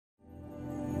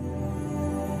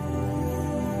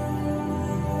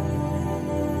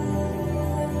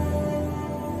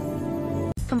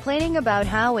complaining about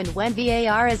how and when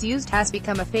VAR is used has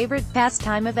become a favorite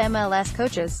pastime of MLS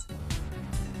coaches.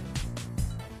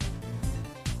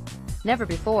 Never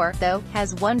before, though,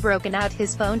 has one broken out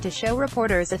his phone to show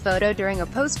reporters a photo during a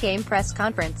post-game press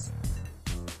conference.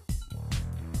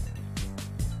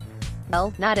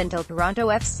 Well, not until Toronto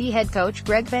FC head coach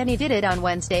Greg Vanney did it on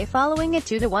Wednesday following a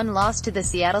 2-1 loss to the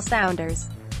Seattle Sounders.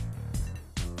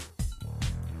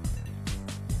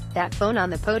 That phone on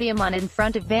the podium on in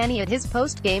front of Vanney at his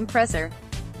post-game presser.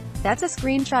 That's a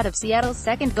screenshot of Seattle's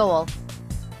second goal.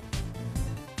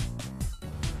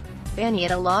 Vanney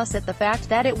at a loss at the fact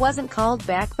that it wasn't called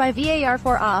back by VAR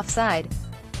for offside.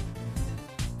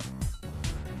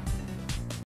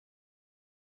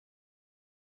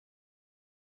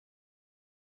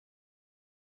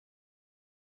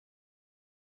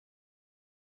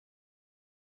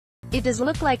 It does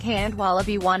look like Handwalla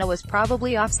Bwana was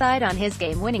probably offside on his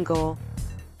game-winning goal.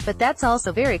 But that's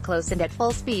also very close, and at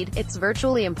full speed, it's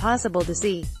virtually impossible to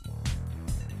see.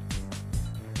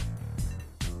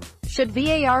 Should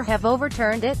VAR have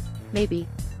overturned it? Maybe.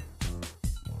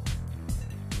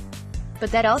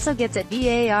 But that also gets at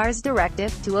VAR's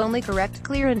directive to only correct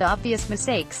clear and obvious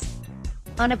mistakes.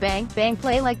 On a bang-bang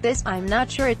play like this, I'm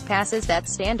not sure it passes that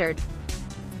standard.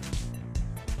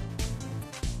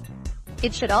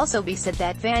 It should also be said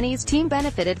that Vanney's team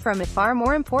benefited from a far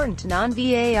more important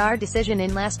non-VAR decision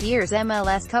in last year's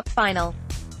MLS Cup final.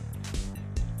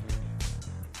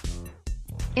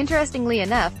 Interestingly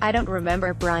enough, I don't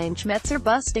remember Brian Schmetzer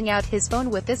busting out his phone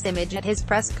with this image at his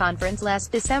press conference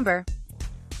last December.